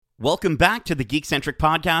Welcome back to the Geek-Centric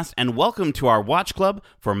Podcast, and welcome to our watch club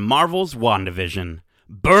for Marvel's WandaVision.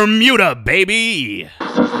 Bermuda, baby!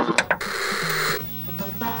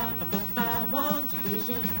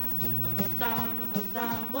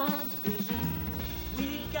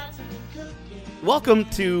 Welcome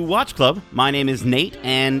to Watch Club. My name is Nate,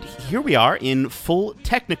 and here we are in full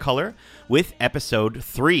Technicolor with Episode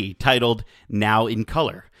 3, titled Now in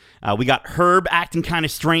Color. We got Herb acting kind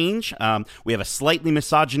of strange. We have a slightly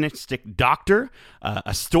misogynistic doctor,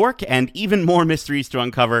 a stork, and even more mysteries to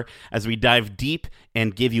uncover as we dive deep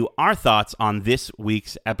and give you our thoughts on this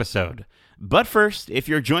week's episode. But first, if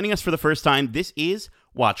you're joining us for the first time, this is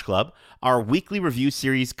Watch Club, our weekly review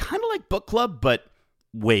series, kind of like Book Club, but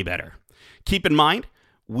way better. Keep in mind,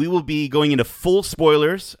 we will be going into full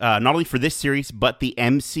spoilers, not only for this series, but the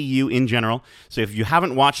MCU in general. So if you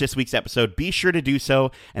haven't watched this week's episode, be sure to do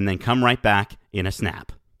so, and then come right back in a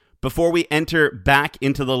snap. Before we enter back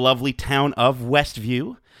into the lovely town of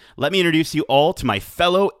Westview, let me introduce you all to my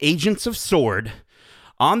fellow Agents of S.W.O.R.D.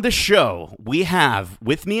 On the show, we have,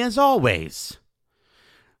 with me as always,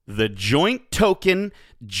 the joint token,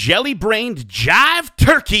 jelly-brained jive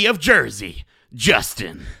turkey of Jersey,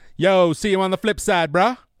 Justin. Yo, see you on the flip side,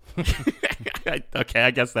 bruh. Okay,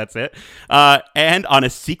 I guess that's it. And on a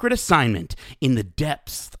secret assignment in the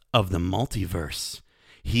depths of the multiverse,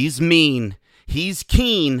 he's mean, he's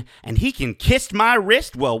keen, and he can kiss my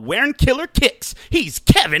wrist while wearing killer kicks. He's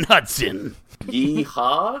Kevin Hudson.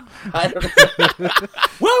 Yeehaw! I don't know.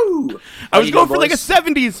 Woo! I was going for like a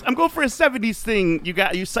 70s. I'm going for a 70s thing. You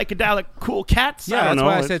psychedelic cool cats. Yeah, I don't that's know.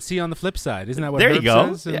 why I said see you on the flip side. Isn't that what There Herb you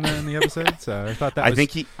go. says in the episode? So I thought that was...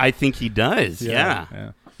 I think he does. Yeah.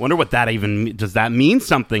 Yeah. Wonder what that even does. That mean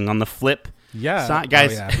something on the flip side,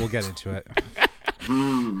 guys? Oh, yeah, we'll get into it.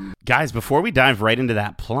 Guys, before we dive right into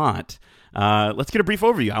that plot, let's get a brief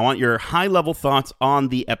overview. I want your high-level thoughts on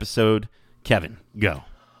the episode. Kevin, go.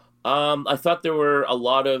 I thought there were a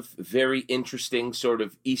lot of very interesting sort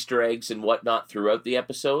of Easter eggs and whatnot throughout the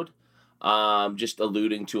episode. Just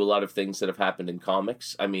alluding to a lot of things that have happened in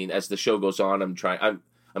comics. I mean, as the show goes on, I'm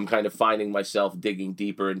kind of finding myself digging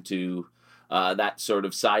deeper into that sort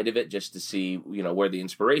of side of it, just to see, where the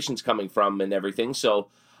inspiration's coming from and everything. So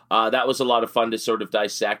that was a lot of fun to sort of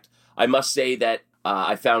dissect. I must say that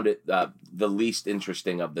I found it the least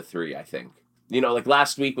interesting of the three, I think. Like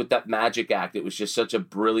last week with that Magic Act, it was just such a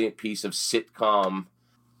brilliant piece of sitcom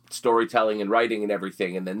storytelling and writing and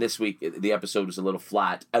everything. And then this week, the episode was a little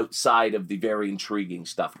flat outside of the very intriguing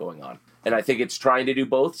stuff going on. And I think it's trying to do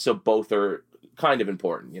both, so both are kind of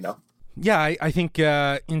important, Yeah, I think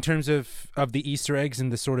in terms of the Easter eggs and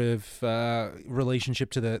the sort of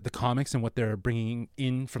relationship to the comics and what they're bringing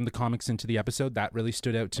in from the comics into the episode, that really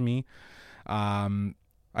stood out to me.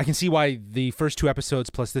 I can see why the first two episodes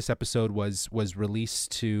plus this episode was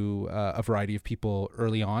released to a variety of people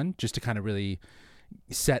early on, just to kind of really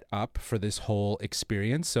set up for this whole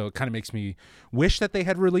experience. So it kind of makes me wish that they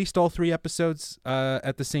had released all three episodes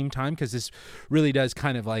at the same time, because this really does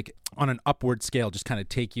kind of like on an upward scale just kind of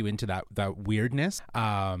take you into that weirdness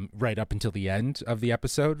right up until the end of the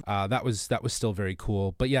episode. That was still very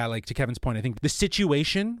cool. But yeah, like to Kevin's point, I think the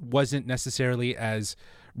situation wasn't necessarily as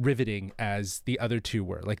riveting as the other two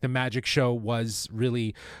were. Like the magic show was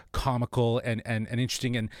really comical and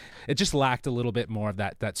interesting, and it just lacked a little bit more of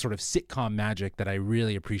that sort of sitcom magic that I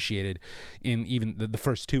really appreciated in even the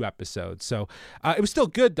first two episodes. So it was still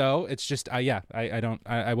good though. It's just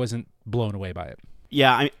I wasn't blown away by it.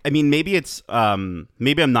 Yeah, I mean maybe it's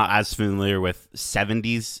maybe I'm not as familiar with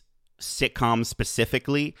 70s sitcoms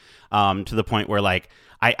specifically, to the point where like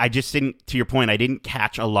I just didn't, to your point, I didn't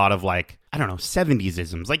catch a lot of like, I don't know,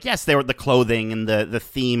 70s-isms. Like, yes, they were the clothing and the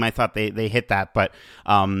theme. I thought they hit that. But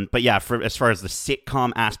yeah, as far as the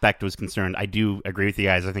sitcom aspect was concerned, I do agree with you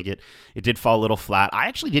guys. I think it did fall a little flat. I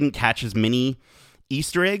actually didn't catch as many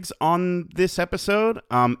Easter eggs on this episode.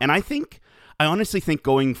 And I honestly think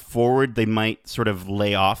going forward, they might sort of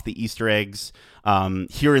lay off the Easter eggs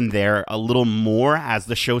here and there a little more as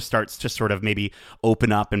the show starts to sort of maybe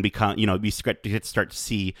open up and become, we start to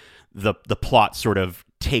see the plot sort of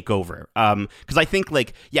take over. Because I think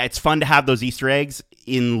like, yeah, it's fun to have those Easter eggs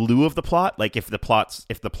in lieu of the plot. Like if the plot's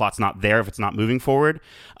not there, if it's not moving forward,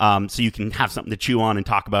 so you can have something to chew on and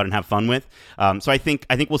talk about and have fun with. So I think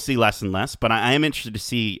we'll see less and less. But I am interested to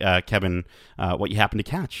see, Kevin, what you happen to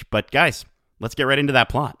catch. But guys, let's get right into that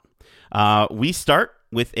plot. We start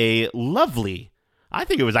with a lovely, I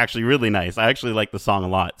think it was actually really nice. I actually like the song a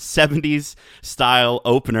lot. 70s style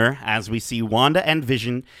opener as we see Wanda and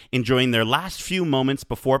Vision enjoying their last few moments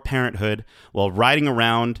before parenthood while riding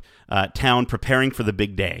around town preparing for the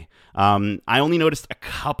big day. I only noticed a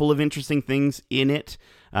couple of interesting things in it.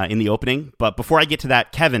 in the opening. But before I get to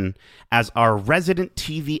that, Kevin, as our resident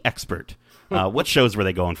TV expert, what shows were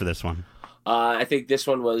they going for this one? I think this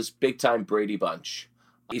one was big time Brady Bunch.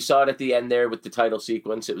 You saw it at the end there with the title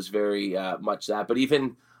sequence. It was very much that. But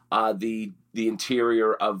even the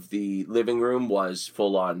interior of the living room was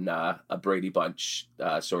full on a Brady Bunch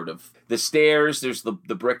sort of. The stairs, there's the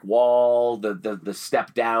brick wall, the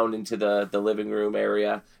step down into the living room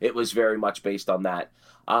area. It was very much based on that.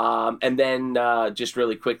 And then just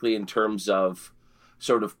really quickly in terms of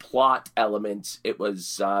sort of plot elements, it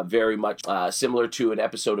was very much similar to an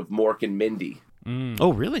episode of Mork and Mindy.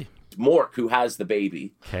 Oh, really? Mork, who has the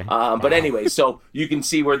baby. Okay. But anyway, so you can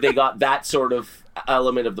see where they got that sort of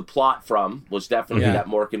element of the plot from, was definitely that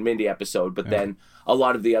Mork and Mindy episode. But then a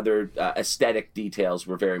lot of the other aesthetic details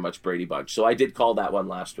were very much Brady Bunch. So I did call that one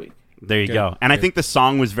last week. There you go. And I think the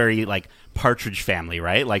song was very like Partridge Family,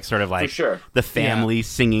 right? Like sort of like For sure. the family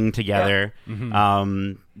singing together.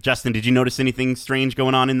 Yeah. Justin, did you notice anything strange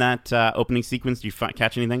going on in that opening sequence? Did you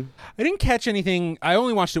catch anything? I didn't catch anything. I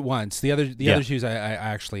only watched it once. The other shows I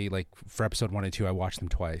actually, like, for episode 1 and 2, I watched them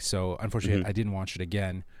twice. So unfortunately, I didn't watch it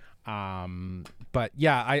again. But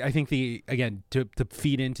yeah, I think to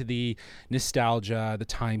feed into the nostalgia, the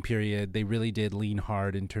time period, they really did lean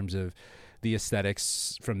hard in terms of the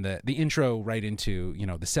aesthetics from the intro right into,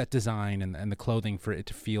 the set design and the clothing for it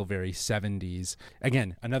to feel very 70s.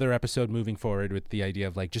 Again, another episode moving forward with the idea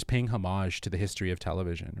of like just paying homage to the history of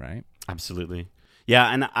television, right? Absolutely. Yeah,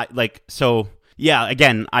 and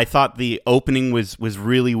again, I thought the opening was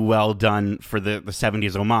really well done for the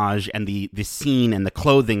 70s homage and the scene and the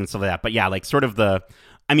clothing and stuff like that. But yeah, like sort of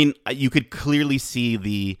you could clearly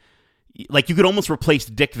see you could almost replace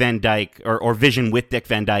Dick Van Dyke or Vision with Dick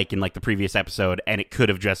Van Dyke in like the previous episode, and it could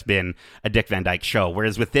have just been a Dick Van Dyke show.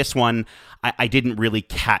 Whereas with this one, I didn't really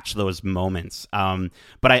catch those moments. But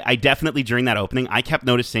I definitely, during that opening, I kept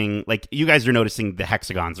noticing, like you guys are noticing the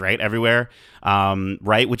hexagons, right? Everywhere,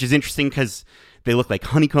 right? Which is interesting because they look like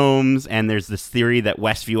honeycombs, and there's this theory that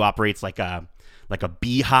Westview operates like a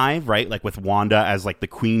beehive, right? Like with Wanda as like the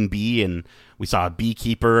queen bee, and we saw a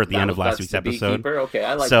beekeeper at the end of last week's episode. Beekeeper? Okay,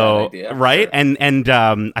 I like that idea. Right? Sure. And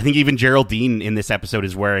I think even Geraldine in this episode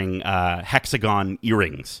is wearing hexagon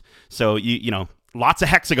earrings. So you lots of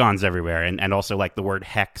hexagons everywhere, and also like the word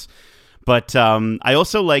hex. But I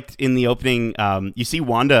also liked in the opening, you see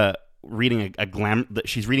Wanda reading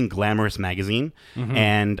she's reading Glamorous magazine,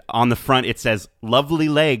 and on the front it says "Lovely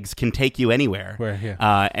legs can take you anywhere."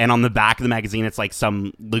 And on the back of the magazine it's like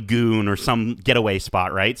some lagoon or some getaway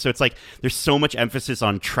spot, right? So it's like there's so much emphasis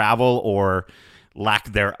on travel or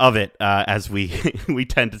lack thereof it, as we we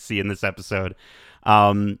tend to see in this episode.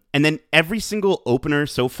 And then every single opener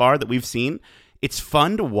so far that we've seen, it's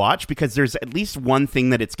fun to watch because there's at least one thing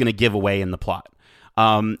that it's going to give away in the plot.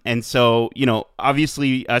 And so,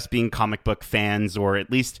 obviously us being comic book fans, or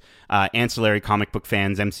at least ancillary comic book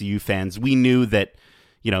fans, MCU fans, we knew that,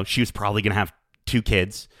 she was probably going to have 2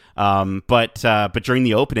 kids. But during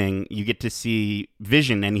the opening, you get to see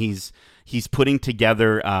Vision, and he's putting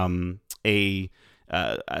together a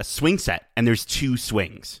swing set, and there's 2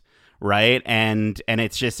 swings. Right. And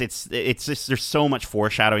it's just there's so much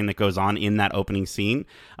foreshadowing that goes on in that opening scene.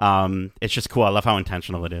 It's just cool. I love how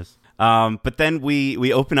intentional it is. But then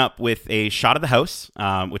we open up with a shot of the house,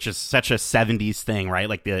 which is such a 70s thing, right?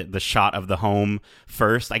 Like the shot of the home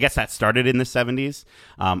first. I guess that started in the 70s.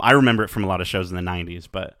 I remember it from a lot of shows in the 90s,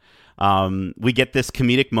 but we get this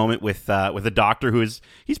comedic moment with a doctor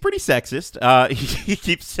he's pretty sexist. He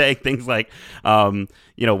keeps saying things like,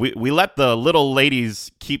 we let the little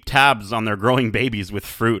ladies keep tabs on their growing babies with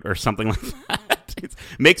fruit or something like that. It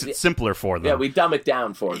makes it simpler for them. Yeah, we dumb it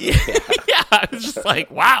down for them. Yeah, it's just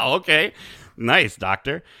like, wow, okay. Nice,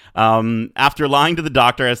 doctor. After lying to the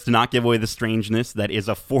doctor as to not give away the strangeness that is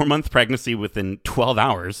a 4-month pregnancy within 12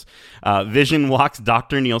 hours, Vision walks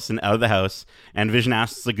Dr. Nielsen out of the house, and Vision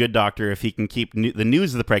asks the good doctor if he can keep the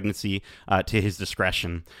news of the pregnancy to his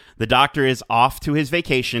discretion. The doctor is off to his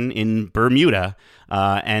vacation in Bermuda,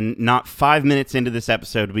 and not 5 minutes into this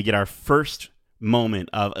episode, we get our first moment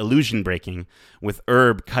of illusion breaking, with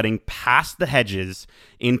Herb cutting past the hedges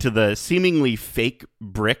into the seemingly fake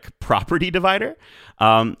brick property divider.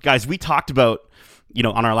 Guys, we talked about,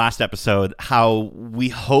 on our last episode, how we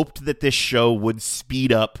hoped that this show would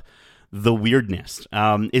speed up the weirdness.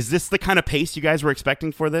 Is this the kind of pace you guys were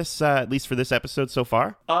expecting for this, at least for this episode so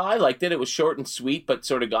far? I liked it. It was short and sweet, but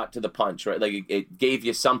sort of got to the punch, right? Like it gave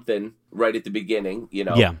you something right at the beginning,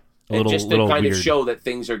 Yeah. Just to kind of show that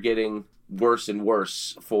things are getting worse and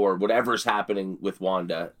worse for whatever's happening with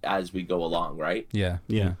Wanda as we go along, right? Yeah.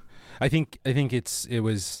 I think it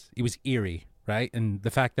was eerie, right? And the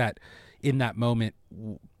fact that in that moment,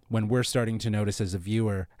 when we're starting to notice as a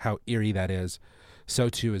viewer how eerie that is, so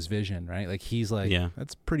too is Vision, right? Like he's like,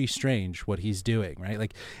 that's pretty strange what he's doing, right?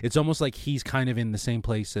 Like it's almost like he's kind of in the same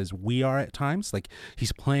place as we are at times. Like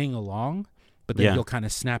he's playing along, but then you'll kind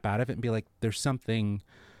of snap out of it and be like, there's something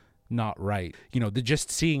not right.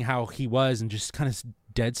 Just seeing how he was and just kind of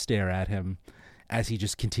dead stare at him as he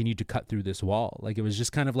just continued to cut through this wall. Like it was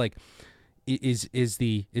just kind of like, is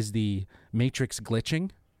the Matrix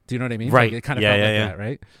glitching? Do you know what I mean? Right. Like it kind of felt like that,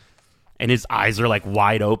 right? And his eyes are like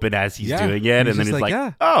wide open as he's doing it, and then he's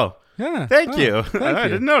like, "Oh, thank you. I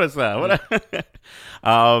didn't notice that."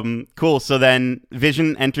 Cool. So then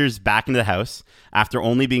Vision enters back into the house after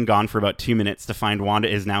only being gone for about 2 minutes to find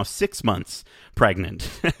Wanda is now 6 months pregnant.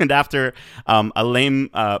 And after a lame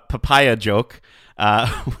papaya joke,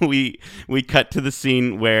 we cut to the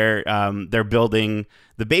scene where they're building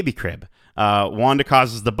the baby crib. Wanda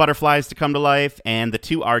causes the butterflies to come to life, and the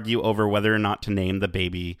two argue over whether or not to name the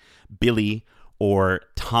baby Billy or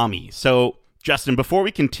Tommy. So, Justin, before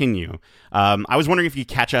we continue, I was wondering if you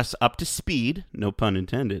could catch us up to speed, no pun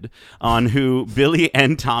intended, on who Billy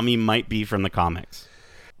and Tommy might be from the comics.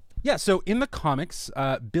 Yeah, so in the comics,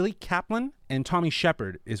 Billy Kaplan and Tommy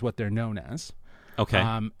Shepard is what they're known as. Okay.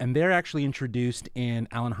 And they're actually introduced in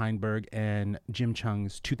Alan Heinberg and Jim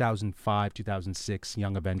Cheung's 2005-2006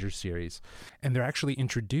 Young Avengers series. And they're actually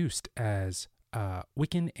introduced as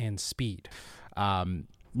Wiccan and Speed.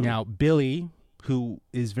 Now, Billy, who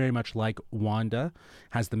is very much like Wanda,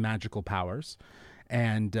 has the magical powers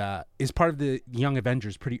and is part of the Young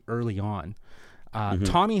Avengers pretty early on.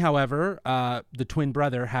 Tommy, however, the twin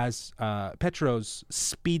brother, has Petro's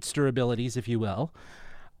speedster abilities, if you will.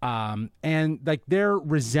 And like their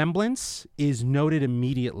resemblance is noted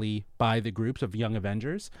immediately by the groups of Young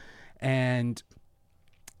Avengers, and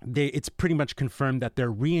it's pretty much confirmed that they're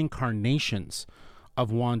reincarnations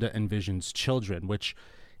of Wanda and Vision's children, which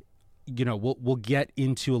we'll get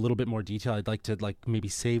into a little bit more detail. I'd like to maybe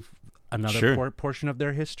save another portion of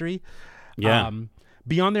their history. Yeah.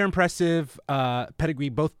 Beyond their impressive pedigree,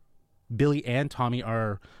 both Billy and Tommy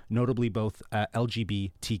are notably both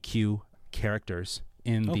LGBTQ characters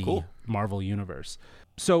in the Marvel universe.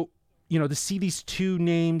 So, to see these two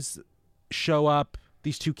names show up,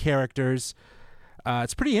 these two characters,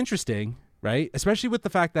 it's pretty interesting, right? Especially with the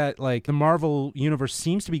fact that like the Marvel universe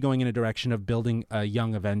seems to be going in a direction of building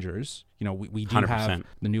Young Avengers. We do 100%. Have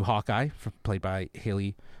the new Hawkeye played by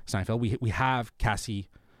Haley Steinfeld. We have Cassie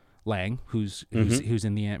Lang, who's in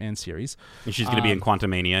the Ant-Man series. And she's going to be in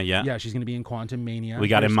Quantumania, yeah. Yeah, she's going to be in Quantumania. We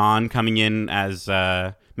got Iman coming in as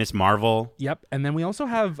Miss Marvel. Yep, and then we also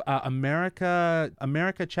have America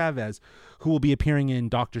Chavez, who will be appearing in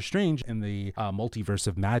Doctor Strange in the Multiverse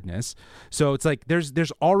of Madness. So it's like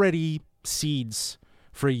there's already seeds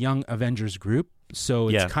for a Young Avengers group, so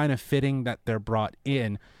it's kind of fitting that they're brought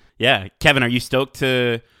in. Yeah, Kevin, are you stoked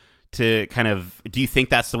to kind of, do you think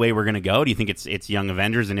that's the way we're going to go? Do you think it's Young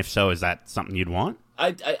Avengers? And if so, is that something you'd want?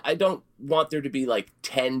 I don't want there to be like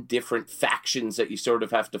 10 different factions that you sort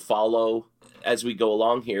of have to follow as we go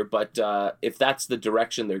along here. But if that's the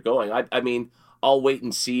direction they're going, I mean, I'll wait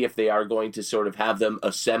and see if they are going to sort of have them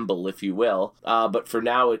assemble, if you will. But for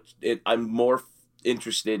now, I'm more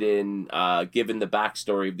interested in, given the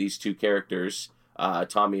backstory of these two characters,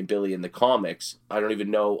 Tommy and Billy in the comics, I don't even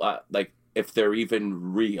know, if they're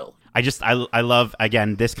even real. I love,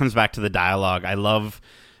 again, this comes back to the dialogue. I love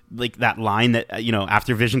like that line that,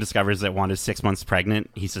 after Vision discovers that Wanda's 6 months pregnant,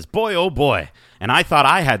 he says, "Boy, oh boy. And I thought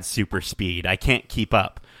I had super speed. I can't keep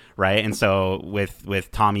up." Right. And so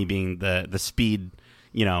with Tommy being the speed,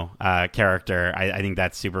 character, I think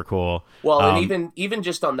that's super cool. Well, and even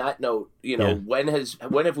just on that note, when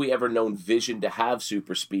have we ever known Vision to have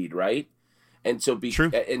super speed? Right. And so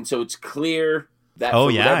True. And so it's clear that for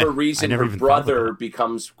whatever reason, her brother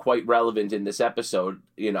becomes quite relevant in this episode,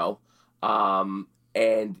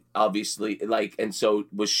 and obviously, and so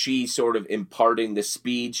was she sort of imparting the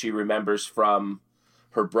speed she remembers from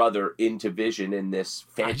her brother into Vision in this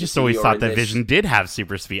fantasy? I just always thought that Vision did have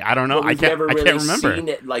super speed. I don't know. I can't remember. Seen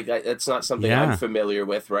it. It's not something I'm familiar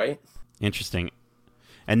with, right? Interesting.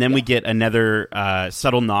 And then we get another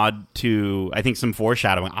subtle nod to, I think, some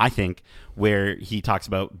foreshadowing, where he talks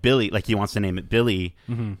about Billy, like he wants to name it Billy,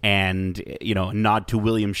 and, a nod to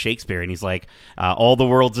William Shakespeare. And he's like, all the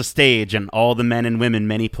world's a stage and all the men and women,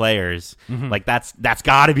 many players. Like that's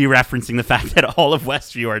got to be referencing the fact that all of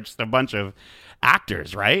Westview are just a bunch of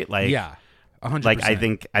actors, right? Like, yeah, 100%. Like, I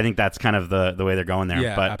think that's kind of the way they're going there.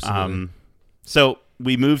 Yeah, but, absolutely. So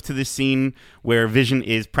we move to the scene where Vision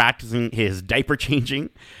is practicing his diaper changing,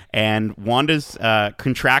 and Wanda's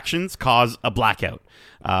contractions cause a blackout.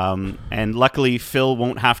 And luckily, Phil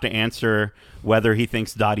won't have to answer whether he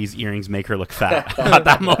thinks Dottie's earrings make her look fat. At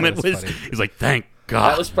that moment, he's like, thank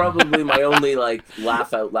God. That was probably my only like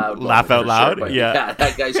laugh out loud. Laugh out loud, sure, yeah.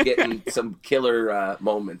 That guy's getting some killer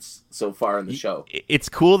moments so far in the show. It's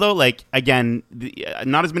cool though. Like again,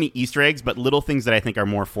 not as many Easter eggs, but little things that I think are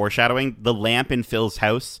more foreshadowing. The lamp in Phil's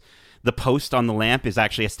house, the post on the lamp is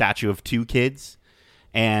actually a statue of two kids.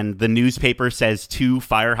 And the newspaper says 2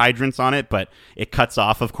 fire hydrants on it, but it cuts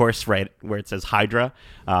off, of course, right where it says Hydra.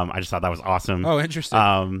 I just thought that was awesome. Oh, interesting.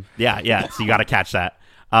 Yeah. So you got to catch that.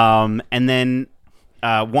 And then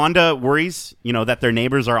Wanda worries, that their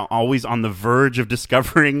neighbors are always on the verge of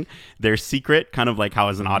discovering their secret, kind of like how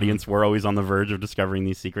as an audience we're always on the verge of discovering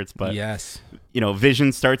these secrets. But, yes,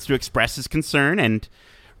 Vision starts to express his concern and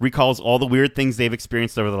recalls all the weird things they've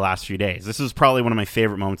experienced over the last few days. This is probably one of my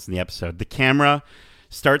favorite moments in the episode. The camera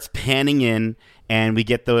starts panning in, and we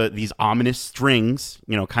get these ominous strings,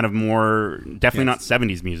 kind of more definitely not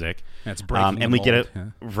 70s music. That's breaking. And we get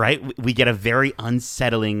we get a very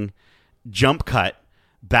unsettling jump cut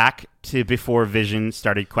back to before Vision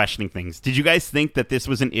started questioning things. Did you guys think that this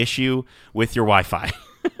was an issue with your Wi-Fi?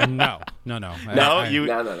 No. No.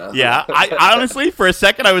 Yeah, I honestly, for a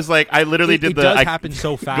second, I was like, I literally did the. It does happen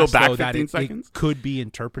so fast, go back though, that 15 it seconds. could be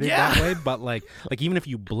interpreted that way. But like even if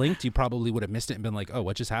you blinked, you probably would have missed it and been like, "Oh,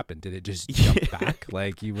 what just happened? Did it just jump back?"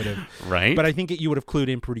 Like you would have, right? But I think you would have clued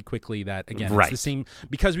in pretty quickly that again, it's the same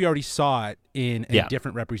because we already saw it in a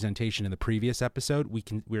different representation in the previous episode.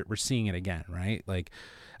 We're seeing it again, right? Like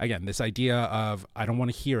again, this idea of I don't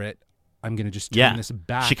want to hear it. I'm gonna just turn this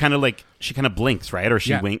back. She kind of blinks, right? Or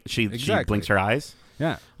she she blinks her eyes.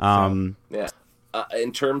 Yeah.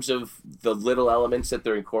 In terms of the little elements that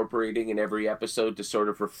they're incorporating in every episode to sort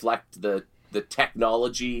of reflect the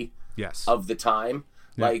technology of the time,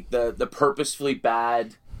 like the purposefully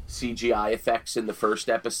bad CGI effects in the first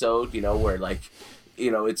episode, where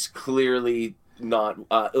it's clearly not.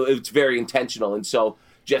 It's very intentional, and so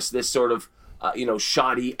just this sort of.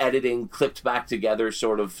 Shoddy editing, clipped back together,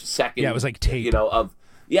 sort of second. Yeah, it was like tape.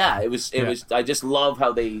 It was. I just love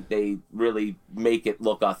how they really make it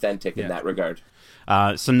look authentic in that regard.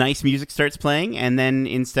 Some nice music starts playing, and then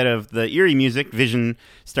instead of the eerie music, Vision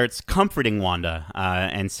starts comforting Wanda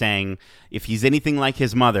and saying, if he's anything like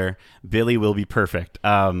his mother, Billy will be perfect.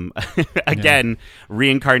 Again,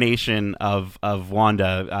 reincarnation of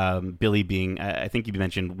Wanda, Billy being, I think you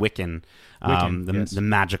mentioned Wiccan, the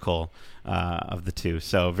magical of the two.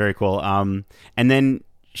 So very cool. And then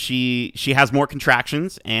she has more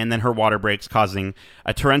contractions, and then her water breaks, causing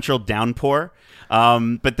a torrential downpour.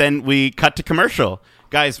 But then we cut to commercial.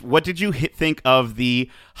 Guys, what did you think of the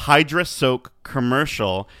Hydra Soak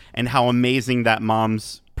commercial and how amazing that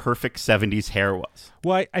mom's perfect 70s hair was?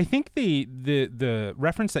 Well, I think the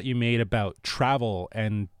reference that you made about travel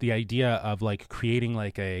and the idea of like creating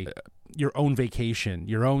like your own vacation,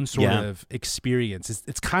 your own sort of experience.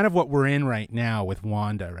 It's kind of what we're in right now with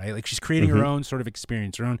Wanda, right? Like she's creating her own sort of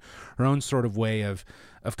experience, her own sort of way of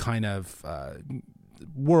kind of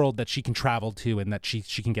world that she can travel to and that she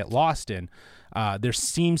can get lost in. There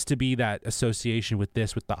seems to be that association with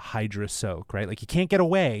the Hydra Soak, right? Like you can't get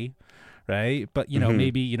away, right? But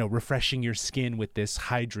maybe refreshing your skin with this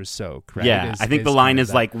Hydra Soak, right? Yeah, I think the line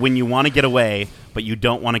is like when you want to get away, but you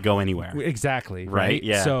don't want to go anywhere. Exactly, right?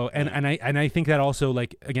 Yeah. So and I think that also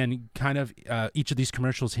like again, kind of each of these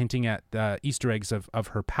commercials hinting at Easter eggs of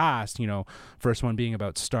her past. First one being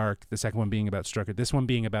about Stark, the second one being about Strucker, this one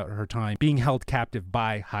being about her time being held captive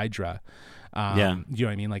by Hydra. You know what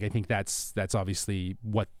I mean? Like I think that's obviously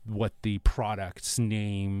what the product's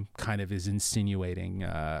name kind of is insinuating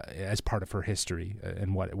as part of her history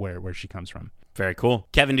and where she comes from. Very cool.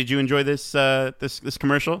 Kevin, did you enjoy this this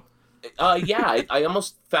commercial? Yeah, I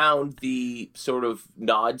almost found the sort of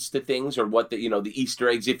nods to things or what the Easter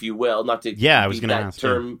eggs, if you will, not to I was going to ask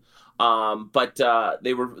term. But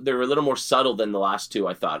they were a little more subtle than the last two,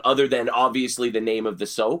 I thought, other than obviously the name of the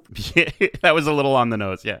soap. That was a little on the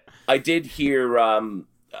nose, yeah. I did hear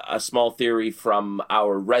a small theory from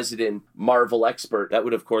our resident Marvel expert. That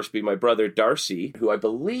would, of course, be my brother Darcy, who I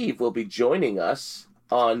believe will be joining us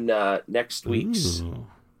on next week's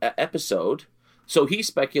episode. So he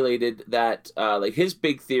speculated that like his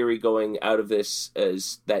big theory going out of this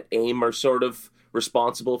is that AIM are sort of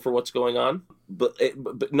responsible for what's going on. But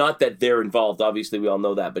not that they're involved. Obviously, we all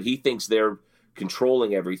know that. But he thinks they're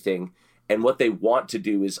controlling everything. And what they want to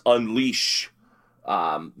do is unleash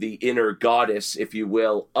the inner goddess, if you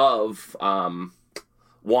will, of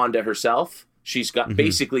Wanda herself. She's got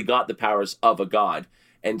basically got the powers of a god.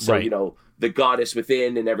 And so, Right. you know, the goddess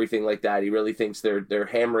within and everything like that, he really thinks they're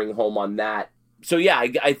hammering home on that. So yeah,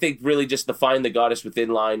 I think really just the find the goddess within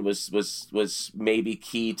line was maybe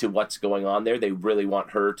key to what's going on there. They really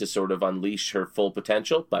want her to sort of unleash her full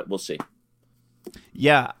potential, but we'll see.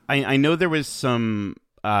 Yeah, I know there was some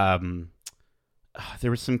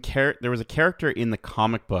there was a character in the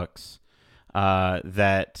comic books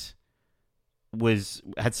that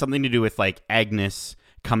had something to do with like Agnes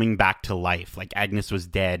coming back to life. Like Agnes was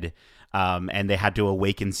dead, and they had to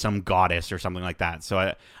awaken some goddess or something like that.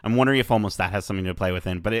 So I'm wondering if almost that has something to play with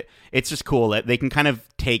it. But it's just cool that they can kind of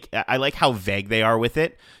take. I like how vague they are with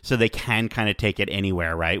it, so they can kind of take it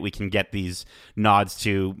anywhere. Right? We can get these nods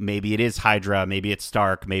to maybe it is Hydra, maybe it's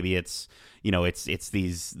Stark, maybe it's. It's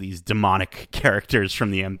these demonic characters from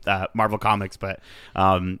the Marvel comics, but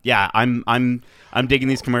yeah, I'm digging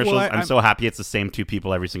these commercials. Well, I'm so happy it's the same two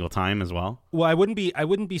people every single time as well. Well, I wouldn't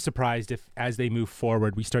be surprised if, as they move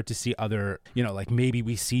forward, we start to see other, like maybe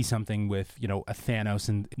we see something with, a Thanos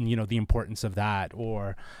and, the importance of that,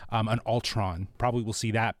 or an Ultron. Probably we'll see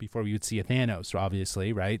that before we would see a Thanos,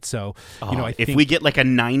 obviously, right? So, I think if we get like a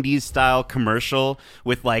 90s style commercial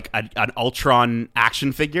with like an Ultron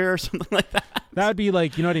action figure or something like that. That would be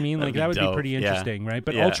like, you know what I mean? Like that would dope. be pretty interesting, right?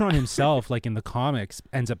 But Yeah. Ultron himself, like in the comics,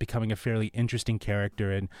 ends up becoming a fairly interesting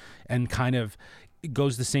character and kind of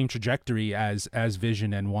goes the same trajectory as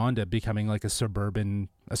Vision and Wanda, becoming like a suburbanite,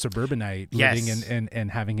 Yes. living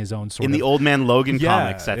and having his own sort In of the Old Man Logan Yeah,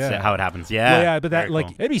 comics, that's yeah. how it happens. Yeah. Well, yeah, but that Very like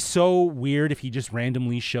cool. it'd be so weird if he just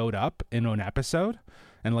randomly showed up in an episode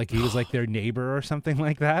and like he was like their neighbor or something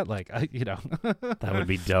like that. Like That would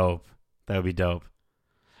be dope. That would be dope.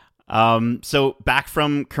 So back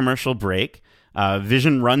from commercial break,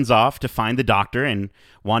 Vision runs off to find the doctor, and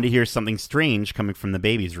Wanda hears something strange coming from the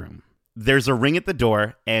baby's room. There's a ring at the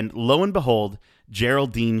door, and lo and behold,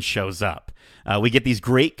 Geraldine shows up. We get these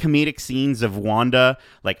great comedic scenes of Wanda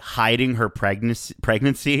like hiding her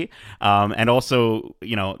pregnancy, and also,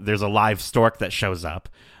 there's a live stork that shows up.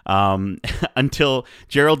 Until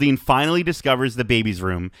Geraldine finally discovers the baby's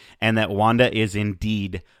room and that Wanda is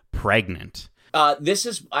indeed pregnant. This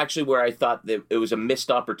is actually where I thought that it was a missed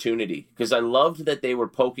opportunity, because I loved that they were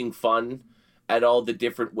poking fun at all the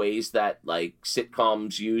different ways that like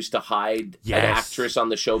sitcoms use to hide Yes. an actress on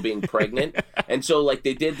the show being pregnant. And so like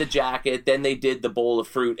they did the jacket, then they did the bowl of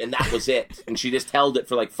fruit, and that was it. And she just held it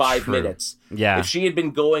for like 5 True. minutes. Yeah. If she had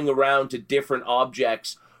been going around to different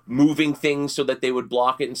objects, moving things so that they would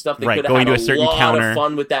block it and stuff, they Right, could have going had to a certain lot counter. of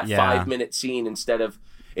fun with that Yeah. 5-minute scene instead of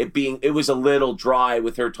it was a little dry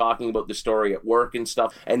with her talking about the story at work and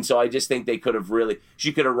stuff. And so I just think they could have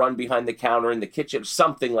she could have run behind the counter in the kitchen,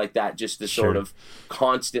 something like that, just to sort of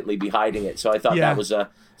constantly be hiding it. So I thought that was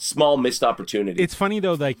a small missed opportunity. It's funny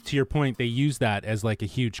though, like to your point, they use that as like a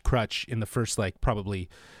huge crutch in the first like probably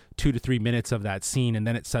 2 to 3 minutes of that scene, and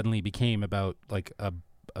then it suddenly became about like a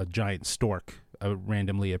giant stork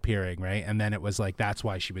randomly appearing, right? And then it was like that's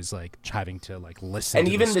why she was like having to like listen And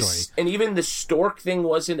to even the story. and even the stork thing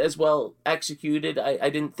wasn't as well executed, I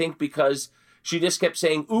didn't think, because she just kept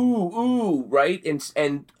saying ooh, ooh, right?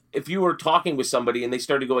 And if you were talking with somebody and they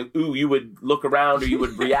started going ooh, you would look around or you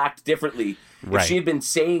would react differently. Right. If she had been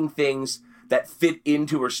saying things that fit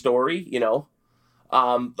into her story,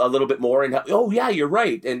 a little bit more, and oh yeah, you're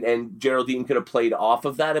right, and Geraldine could have played off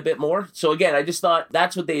of that a bit more. So again, I just thought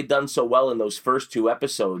that's what they had done so well in those first 2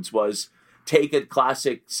 episodes, was take a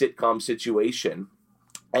classic sitcom situation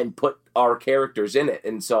and put our characters in it.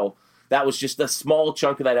 And so that was just a small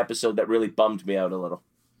chunk of that episode that really bummed me out a little.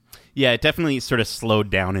 Yeah, it definitely sort of slowed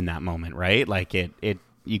down in that moment, right? Like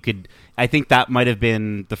I think that might have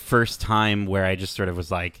been the first time where I just sort of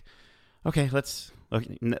was like, okay, what's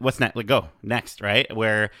next? Like, go next, right?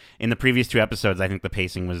 Where in the previous 2 episodes, I think the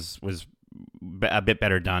pacing was a bit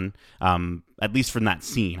better done, at least from that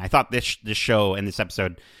scene. I thought this show and this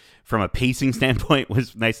episode, from a pacing standpoint,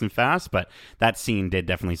 was nice and fast, but that scene did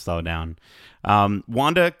definitely slow down.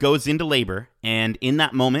 Wanda goes into labor, and in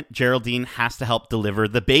that moment, Geraldine has to help deliver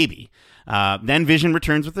the baby. Then Vision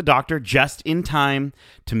returns with the doctor just in time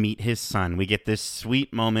to meet his son. We get this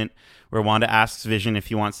sweet moment where Wanda asks Vision if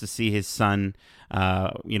he wants to see his son,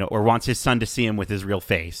 or wants his son to see him with his real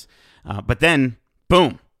face. But then,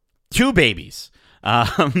 boom, 2 babies.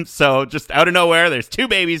 So just out of nowhere, there's 2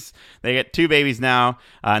 babies. They get 2 babies now.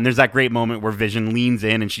 And there's that great moment where Vision leans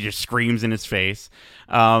in and she just screams in his face.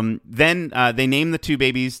 Then they name the 2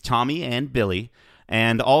 babies Tommy and Billy,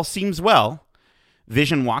 and all seems well.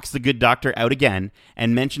 Vision walks the good doctor out again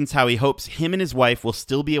and mentions how he hopes him and his wife will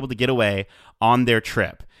still be able to get away on their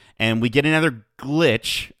trip. And we get another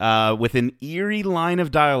glitch with an eerie line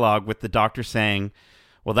of dialogue with the doctor saying,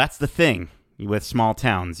 well, that's the thing. with small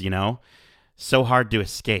towns, so hard to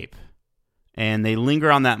escape. And they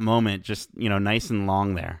linger on that moment just, nice and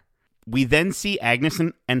long there. We then see Agnes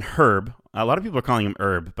and Herb. A lot of people are calling him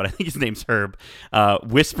Herb, but I think his name's Herb,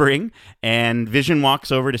 whispering, and Vision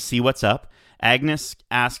walks over to see what's up. Agnes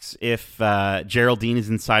asks if Geraldine is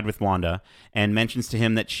inside with Wanda and mentions to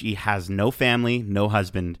him that she has no family, no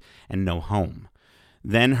husband, and no home.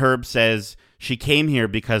 Then Herb says she came here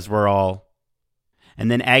because we're all...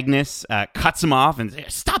 And then Agnes cuts him off and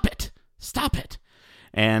says, Stop it!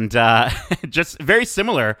 And just very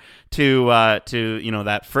similar to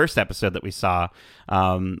that first episode that we saw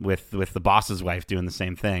with the boss's wife doing the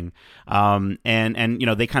same thing. And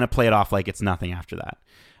they kind of play it off like it's nothing after that.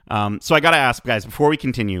 So I got to ask, guys, before we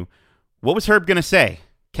continue, what was Herb going to say?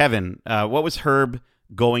 Kevin, what was Herb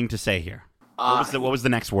going to say here? What was the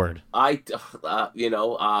next word?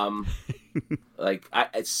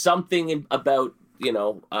 Something about,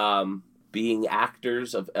 being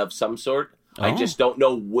actors of some sort. Oh. I just don't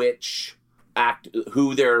know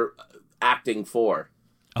who they're acting for.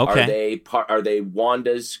 Okay. Are they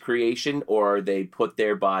Wanda's creation, or are they put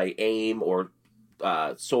there by AIM or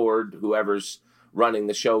Sword, whoever's running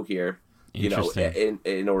the show here,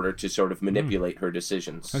 in order to sort of manipulate her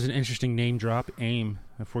decisions? That's an interesting name drop, AIM.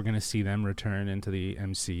 If we're going to see them return into the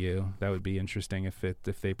MCU, that would be interesting if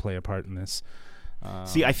they play a part in this.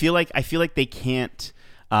 See, I feel like they can't.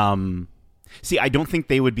 I don't think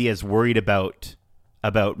they would be as worried about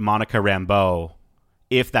Monica Rambeau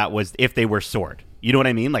if they were Sword. You know what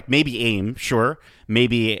I mean? Like maybe AIM, sure,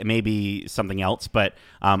 maybe something else, but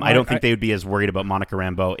I don't think they would be as worried about Monica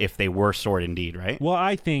Rambeau if they were Sword indeed, right? Well,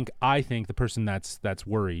 I think the person that's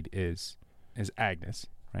worried is Agnes,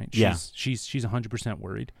 right? She's 100%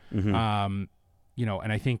 worried. Mm-hmm.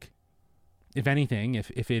 And I think if anything,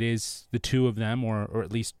 if it is the two of them, or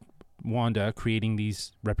at least Wanda creating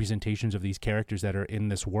these representations of these characters that are in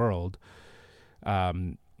this world,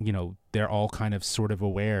 they're all kind of sort of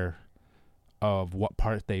aware of what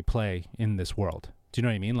part they play in this world. Do you know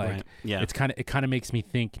what I mean? Like, right. Yeah. It kind of makes me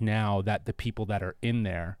think now that the people that are in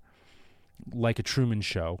there, like a Truman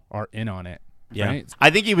Show, are in on it. Yeah. Right?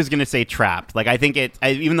 I think he was going to say trapped. Like, I think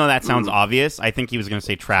even though that sounds obvious, I think he was going to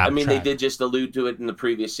say trapped. I mean, they did just allude to it in the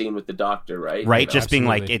previous scene with the doctor, right? Right. Just being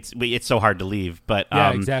like, it's so hard to leave. But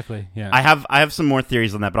yeah, exactly. Yeah. I have some more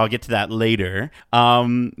theories on that, but I'll get to that later.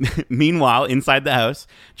 Meanwhile, inside the house,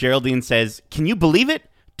 Geraldine says, "Can you believe it?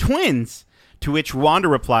 Twins." To which Wanda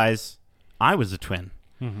replies, "I was a twin.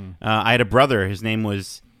 Mm-hmm. I had a brother. His name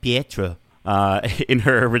was Pietro." In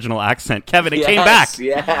her original accent. Kevin, it came back.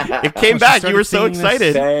 Yeah. It came back. You were so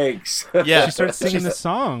excited. Thanks. Yeah. She started singing the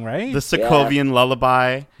song, right? The Sokovian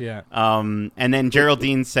lullaby. Yeah. And then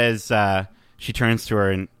Geraldine says, she turns to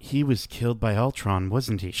her and, "He was killed by Ultron,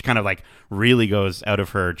 wasn't he?" She kind of like really goes out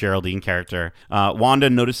of her Geraldine character. Wanda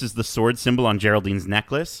notices the sword symbol on Geraldine's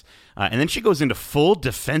necklace. And then she goes into full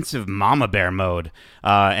defensive mama bear mode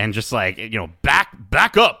and just like,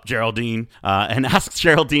 back up, Geraldine, and asks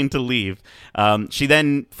Geraldine to leave. She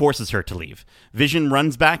then forces her to leave. Vision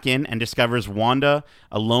runs back in and discovers Wanda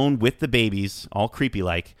alone with the babies, all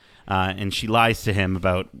creepy-like, and she lies to him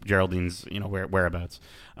about Geraldine's whereabouts.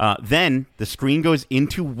 Then the screen goes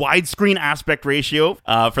into widescreen aspect ratio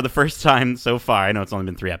for the first time so far. I know it's only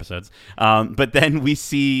been 3 episodes. But then we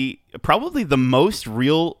see probably the most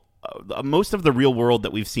of the real world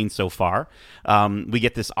that we've seen so far. We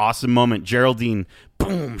get this awesome moment. Geraldine,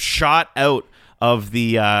 boom, shot out of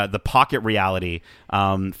the pocket reality,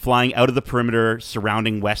 flying out of the perimeter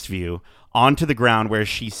surrounding Westview onto the ground where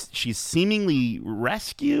she's seemingly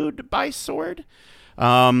rescued by Sword.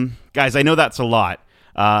 Guys, I know that's a lot,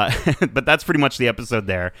 but that's pretty much the episode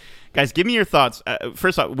there. Guys, give me your thoughts.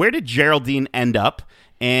 First off, where did Geraldine end up,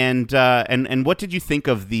 and what did you think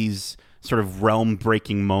of these sort of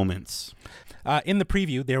realm-breaking moments? In the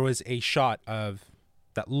preview, there was a shot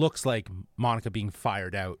that looks like Monica being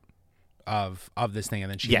fired out of this thing,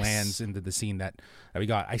 and then she lands into the scene that we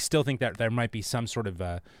got. I still think that there might be some sort of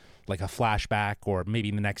like a flashback, or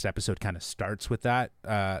maybe the next episode kind of starts with that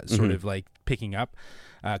sort of like picking up,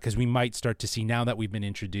 because we might start to see, now that we've been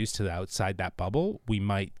introduced to outside that bubble, we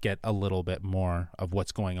might get a little bit more of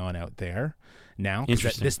what's going on out there now.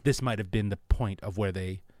 Interesting. This might have been the point of where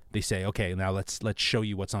they say, okay, now let's show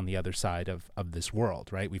you what's on the other side of this world,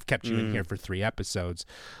 right? We've kept you in here for 3 episodes.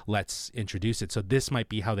 Let's introduce it. So this might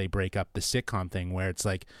be how they break up the sitcom thing, where it's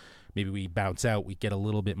like, maybe we bounce out, we get a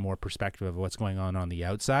little bit more perspective of what's going on the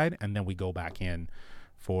outside, and then we go back in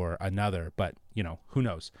for another. But, who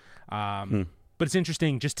knows? But it's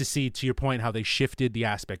interesting just to see, to your point, how they shifted the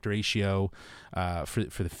aspect ratio for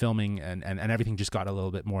the filming, and everything just got a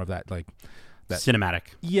little bit more of that, like, cinematic.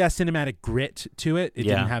 Yeah, cinematic grit to it. It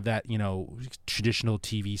Yeah. didn't have that, traditional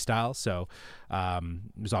TV style. So it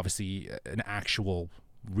was obviously an actual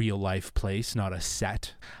real life place, not a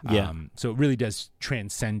set. Yeah. So it really does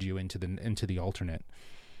transcend you into the alternate.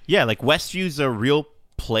 Yeah, like Westview's a real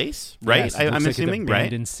place, right? Yes, it looks I'm like assuming, an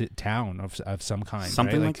right? abandoned town of some kind,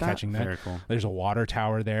 Something right? like that. Catching that. Very cool. There's a water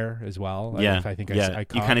tower there as well. Yeah, I think yeah. I You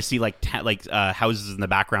caught. kind of see like houses in the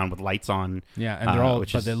background with lights on. Yeah, and they're all,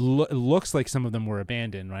 which but is- it looks like some of them were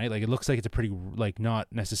abandoned, right? Like it looks like it's a pretty, like not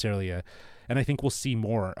necessarily and I think we'll see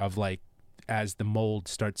more of like as the mold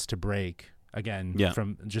starts to break again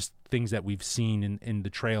from just things that we've seen in the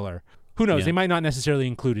trailer. Who knows? Yeah. They might not necessarily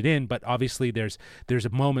include it in, but obviously there's a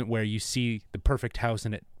moment where you see the perfect house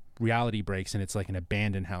and reality breaks and it's like an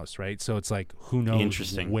abandoned house, right? So it's like who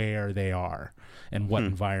knows where they are and what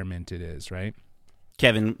environment it is, right?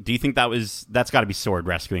 Kevin, do you think that's got to be Sword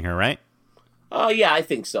rescuing her, right? Yeah, I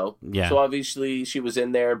think so. Yeah. So obviously she was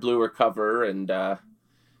in there, blew her cover, and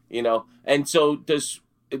and so does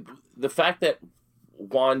the fact that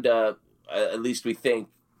Wanda, at least we think,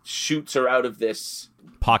 shoots her out of this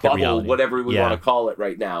Pocket bubble, reality, whatever we want to call it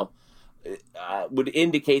right now, would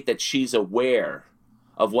indicate that she's aware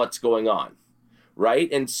of what's going on,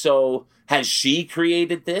 right? And so has she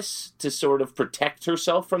created this to sort of protect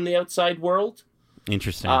herself from the outside world?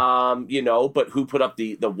 Interesting. But who put up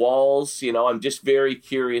the walls? I'm just very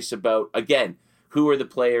curious about, again, who are the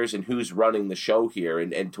players and who's running the show here,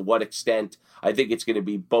 and to what extent. I think it's going to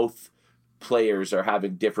be both players are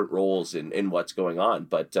having different roles in what's going on.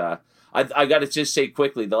 But I got to just say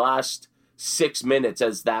quickly, the last 6 minutes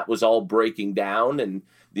as that was all breaking down, and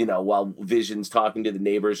while Vision's talking to the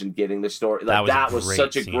neighbors and getting the story, like that was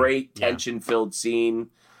such a great tension-filled scene.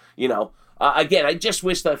 Again, I just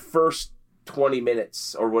wish that first 20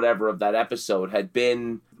 minutes or whatever of that episode had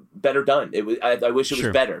been better done. It was. I wish it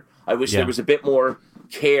was better. I wish there was a bit more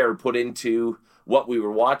care put into what we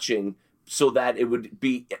were watching, so that it would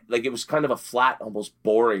be like, it was kind of a flat, almost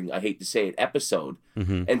boring, I hate to say it, episode.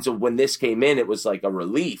 Mm-hmm. And so when this came in, it was like a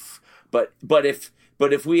relief. But if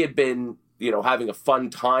we had been, having a fun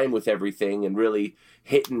time with everything and really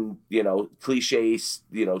hitting, cliches,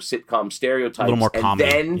 sitcom stereotypes, a little more comedy.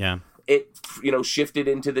 And then it, shifted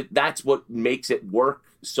into that's what makes it work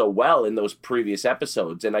so well in those previous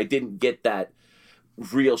episodes. And I didn't get that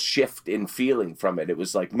real shift in feeling from it. It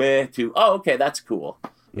was like meh to, oh, okay, that's cool.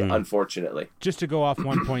 Yeah, unfortunately. Just to go off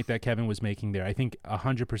one point that Kevin was making there, I think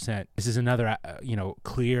 100%. This is another,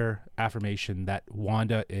 clear affirmation that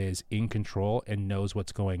Wanda is in control and knows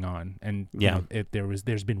what's going on. And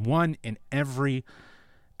there's been one in every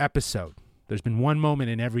episode. There's been one moment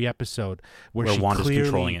in every episode where she Wanda's clearly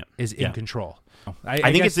controlling it. is in control.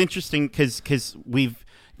 I think it's interesting because we've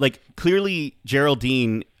clearly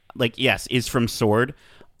Geraldine is from Sword.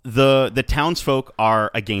 The townsfolk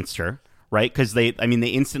are against her. Right, because they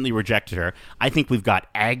instantly rejected her. I think we've got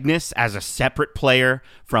Agnes as a separate player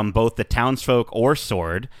from both the townsfolk or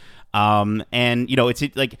Sword, and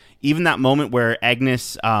it's like even that moment where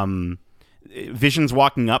Agnes, Vision's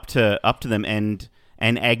walking up to them, and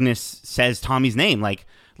Agnes says Tommy's name, like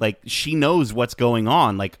she knows what's going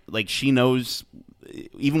on, like she knows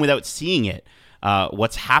even without seeing it,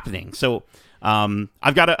 what's happening. So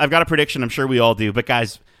I've got a prediction. I'm sure we all do, but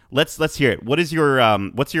guys. Let's hear it. What is your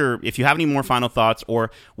if you have any more final thoughts,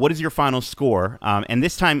 or what is your final score? And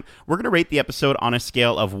this time we're going to rate the episode on a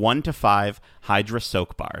scale of 1 to 5 Hydra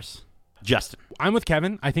soak bars. Justin. I'm with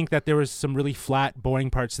Kevin. I think that there was some really flat, boring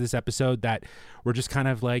parts of this episode that were just kind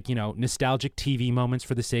of like, nostalgic TV moments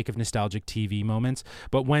for the sake of nostalgic TV moments.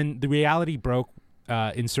 But when the reality broke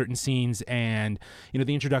in certain scenes, and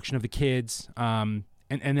the introduction of the kids,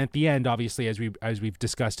 and at the end, obviously, as we've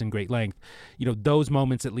discussed in great length, those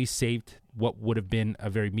moments at least saved what would have been a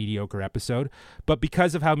very mediocre episode. But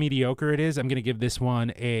because of how mediocre it is, I'm going to give this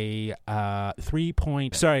one a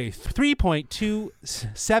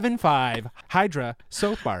 3.275 Hydra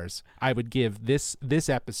soap bars. I would give this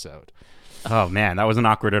episode. Oh man, that wasn't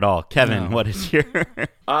awkward at all. Kevin, what is your?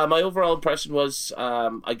 My overall impression was,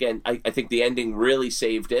 again, I think the ending really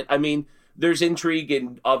saved it. I mean, there's intrigue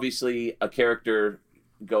and obviously a character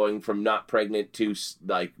going from not pregnant to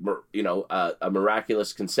a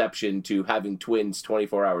miraculous conception to having twins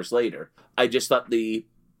 24 hours later. I just thought the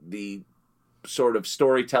sort of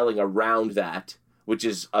storytelling around that, which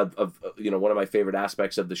is of one of my favorite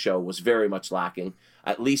aspects of the show, was very much lacking.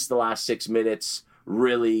 At least the last 6 minutes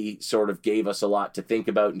really sort of gave us a lot to think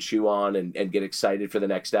about and chew on and get excited for the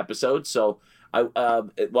next episode. So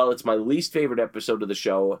while it's my least favorite episode of the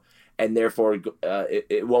show, and therefore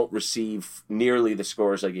it won't receive nearly the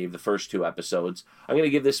scores I gave the first two episodes, I'm going to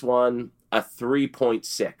give this one a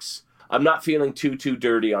 3.6. I'm not feeling too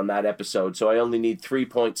dirty on that episode, so I only need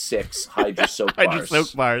 3.6 Hydra soap bars. Hydra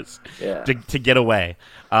soap bars Yeah. to get away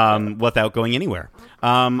without going anywhere.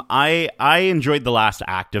 I enjoyed the last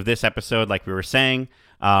act of this episode, like we were saying.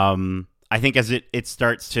 I think as it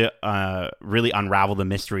starts to really unravel the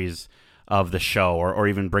mysteries of the show, or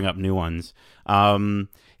even bring up new ones.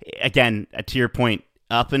 Again, to your point,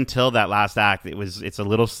 up until that last act, it's a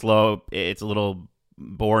little slow. It's a little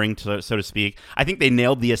boring, so to speak. I think they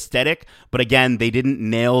nailed the aesthetic, but again, they didn't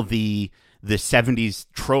nail the 70s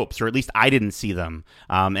tropes, or at least I didn't see them.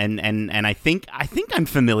 And I think I'm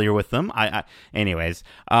familiar with them. Anyways,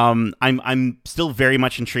 I'm still very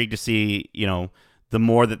much intrigued to see, the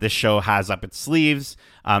more that this show has up its sleeves.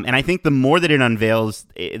 And I think the more that it unveils,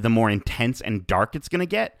 the more intense and dark it's going to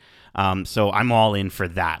get. So I'm all in for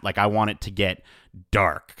that. Like, I want it to get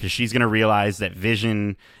dark, because she's going to realize that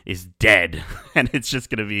Vision is dead. And it's just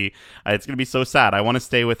going to be so sad. I want to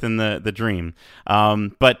stay within the dream.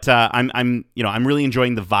 But I'm really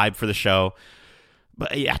enjoying the vibe for the show.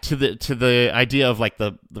 But yeah, to the idea of like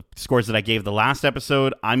the scores that I gave the last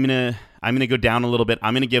episode, I'm gonna go down a little bit.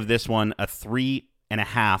 I'm gonna give this one a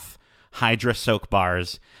 3.5 Hydra soak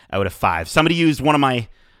bars out of 5. Somebody used one of my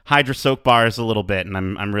Hydra soak bars a little bit, and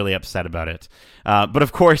I'm really upset about it. But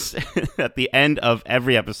of course, at the end of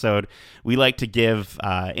every episode, we like to give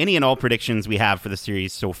any and all predictions we have for the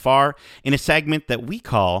series so far in a segment that we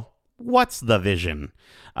call What's the Vision?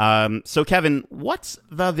 So Kevin, what's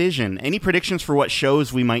the vision? Any predictions for what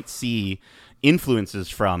shows we might see influences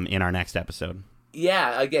from in our next episode?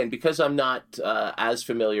 Yeah, again, because I'm not as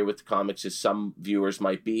familiar with the comics as some viewers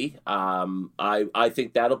might be, I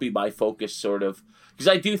think that'll be my focus, sort of, because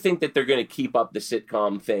I do think that they're going to keep up the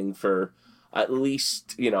sitcom thing for at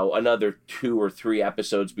least, another 2 or 3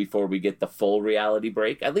 episodes before we get the full reality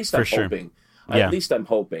break. At least I'm hoping. Yeah. At least I'm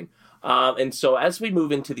hoping. And so as we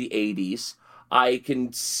move into the 80s, I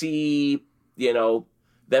can see,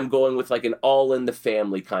 them going with like an all in the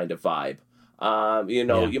family kind of vibe.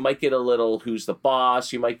 You might get a little Who's the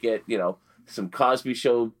Boss. You might get, some Cosby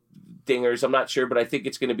Show dingers. I'm not sure, but I think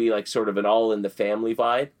it's going to be like sort of an all in the family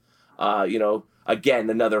vibe. Again,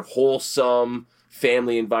 another wholesome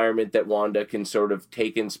family environment that Wanda can sort of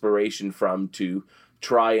take inspiration from to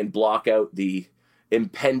try and block out the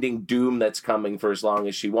impending doom that's coming for as long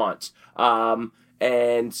as she wants.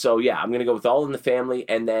 And so, yeah, I'm going to go with all in the family,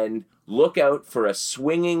 and then look out for a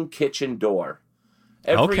swinging kitchen door.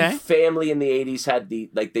 Every family in the 80s had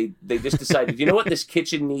they just decided, you know what this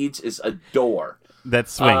kitchen needs is a door. That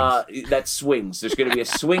swings. There's going to be a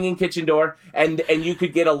swinging kitchen door, and you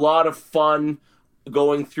could get a lot of fun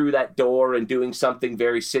going through that door and doing something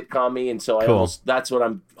very sitcom-y, and so that's what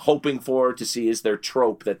I'm hoping for to see, is their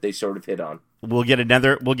trope that they sort of hit on. We'll get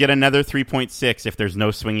another 3.6 if there's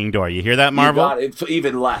no swinging door. You hear that, Marvel? You got it,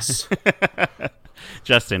 even less.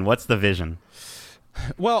 Justin, what's the vision?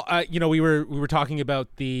 Well, we were talking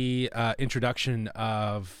about the introduction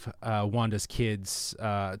of Wanda's kids,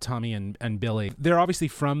 Tommy and Billy. They're obviously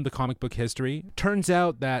from the comic book history. Turns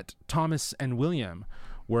out that Thomas and William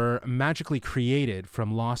were magically created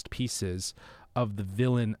from lost pieces of the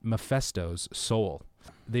villain Mephisto's soul.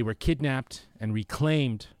 They were kidnapped and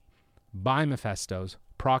reclaimed by Mephisto's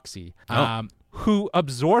proxy. Who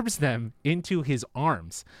absorbs them into his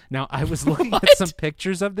arms. Now, I was looking at some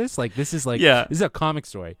pictures of this. Like, this is this is a comic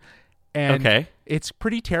story. And it's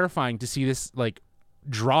pretty terrifying to see this,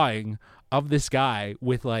 drawing of this guy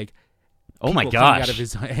with, oh my gosh, coming out of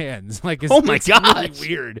his hands. Like, it's, my it's gosh, really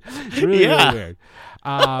weird. It's really weird.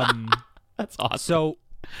 That's awesome. So,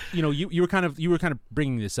 you were kind of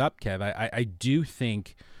bringing this up, Kev. I do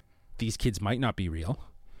think these kids might not be real,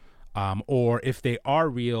 or if they are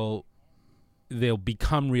real, they'll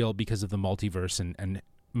become real because of the multiverse and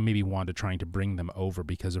maybe Wanda trying to bring them over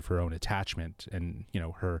because of her own attachment and,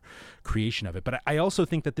 her creation of it. But I also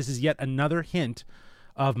think that this is yet another hint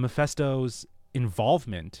of Mephisto's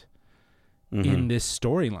involvement in this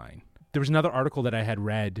storyline. There was another article that I had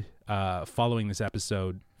read following this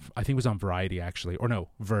episode. I think it was on Variety, actually. Or no,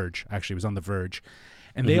 Verge. Actually, it was on The Verge.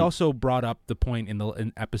 And they also brought up the point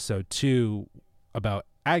in episode 2 about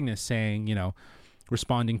Agnes saying,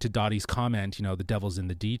 responding to Dottie's comment, the devil's in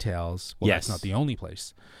the details. Well, that's not the only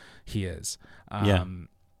place he is.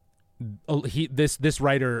 This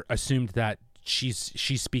writer assumed that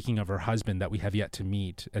she's speaking of her husband that we have yet to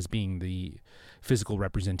meet as being the physical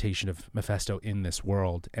representation of Mephisto in this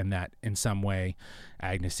world, and that in some way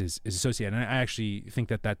Agnes is associated. And I actually think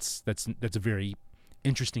that that's a very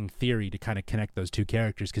interesting theory to kind of connect those two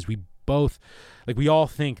characters, because we both we all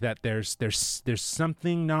think that there's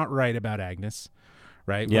something not right about Agnes.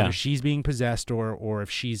 right? Yeah. Whether she's being possessed or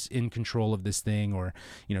if she's in control of this thing, or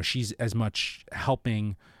she's as much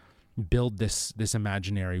helping build this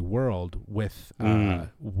imaginary world with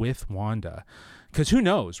Wanda. Because who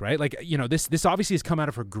knows, right? Like, this obviously has come out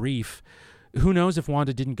of her grief. Who knows if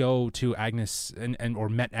Wanda didn't go to Agnes and or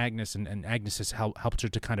met Agnes and Agnes has helped her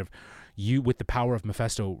to kind of, with the power of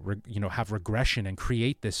Mephisto, have regression and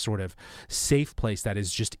create this sort of safe place that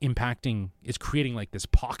is just is creating like this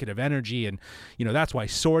pocket of energy. And, that's why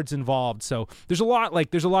Sword's involved. So there's a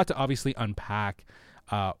lot to obviously unpack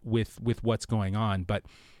with what's going on. But,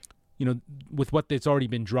 with what that's already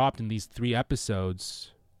been dropped in these 3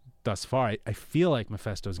 episodes thus far, I feel like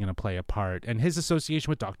Mephisto is going to play a part, and his association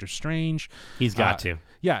with Doctor Strange. He's got to.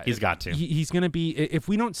 Yeah, he's got to. He's going to be, if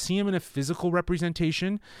we don't see him in a physical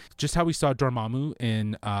representation, just how we saw Dormammu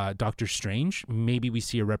in Doctor Strange, maybe we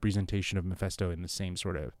see a representation of Mephisto in the same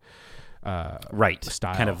sort of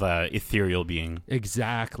style, kind of ethereal being.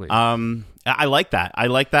 Exactly. I like that. I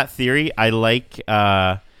like that theory. I like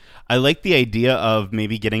the idea of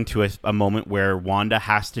maybe getting to a moment where Wanda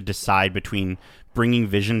has to decide between bringing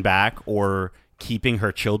Vision back or keeping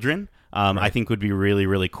her children. Right. I think would be really,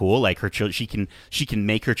 really cool. Like her she can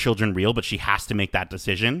make her children real, but she has to make that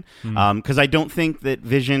decision. Because I don't think that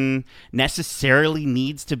Vision necessarily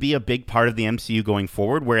needs to be a big part of the MCU going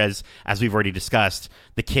forward. Whereas, as we've already discussed,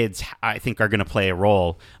 the kids, I think, are going to play a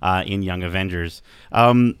role in Young Avengers.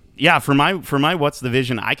 Yeah, for my what's the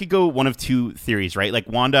Vision, I could go one of 2 theories, right? Like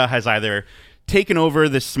Wanda has either taken over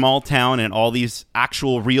this small town and all these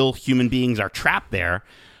actual real human beings are trapped there,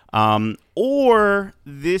 or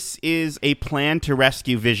this is a plan to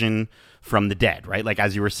rescue Vision from the dead, right? Like,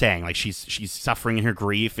 as you were saying, like she's suffering in her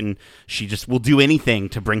grief and she just will do anything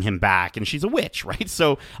to bring him back, and she's a witch, right?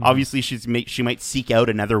 So obviously she might seek out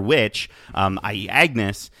another witch, i.e.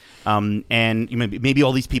 Agnes, and maybe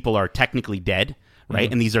all these people are technically dead, right?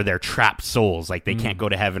 And these are their trapped souls. Like, they can't go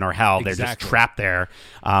to heaven or hell. They're just trapped there.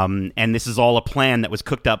 And this is all a plan that was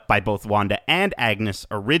cooked up by both Wanda and Agnes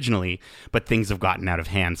originally, but things have gotten out of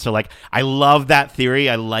hand. So, like, I love that theory.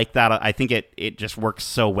 I like that. I think it just works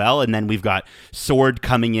so well. And then we've got Sword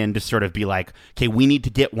coming in to sort of be like, okay, we need to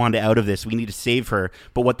get Wanda out of this. We need to save her.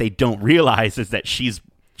 But what they don't realize is that she's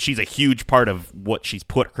a huge part of what she's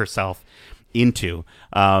put herself into.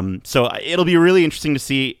 So it'll be really interesting to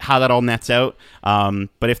see how that all nets out.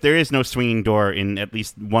 But if there is no swinging door in at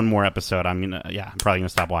least one more episode, I'm probably gonna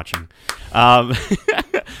stop watching.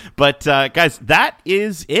 But guys, that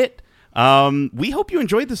is it. We hope you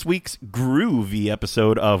enjoyed this week's groovy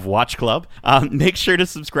episode of Watch Club. Make sure to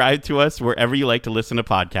subscribe to us wherever you like to listen to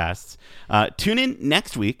podcasts. Tune in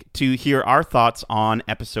next week to hear our thoughts on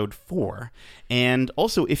episode 4. And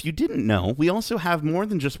also, if you didn't know, we also have more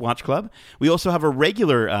than just Watch Club. We also have a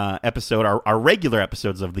regular episode, our regular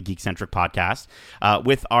episodes of the Geek-Centric podcast,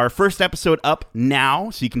 with our first episode up now,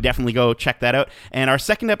 so you can definitely go check that out. And our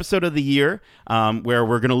second episode of the year, where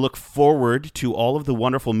we're going to look forward to all of the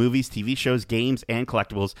wonderful movies, TV shows, games, and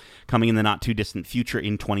collectibles coming in the not-too-distant future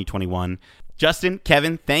in 2021. Justin,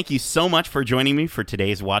 Kevin, thank you so much for joining me for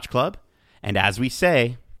today's Watch Club. And as we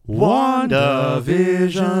say,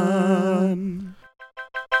 WandaVision.